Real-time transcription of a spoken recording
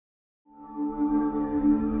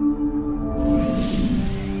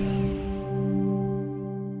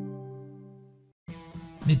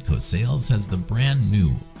Sales has the brand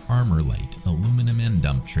new LITE aluminum end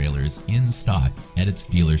dump trailers in stock at its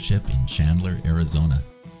dealership in Chandler, Arizona.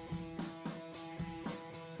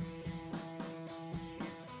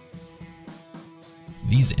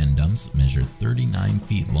 These end dumps measure 39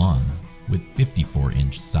 feet long with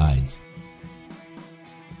 54-inch sides.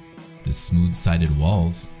 The smooth-sided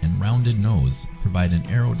walls and rounded nose provide an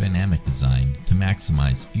aerodynamic design to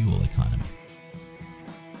maximize fuel economy.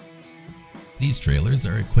 These trailers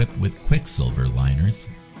are equipped with Quicksilver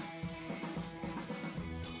liners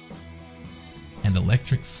and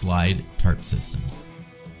electric slide TARP systems.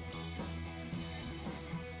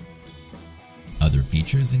 Other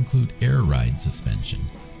features include air ride suspension,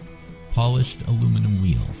 polished aluminum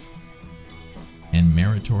wheels, and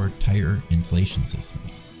Meritor tire inflation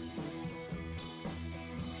systems.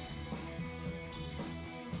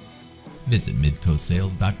 Visit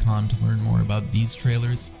midcoastsales.com to learn more about these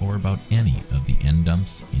trailers or about any of the end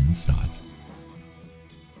dumps in stock.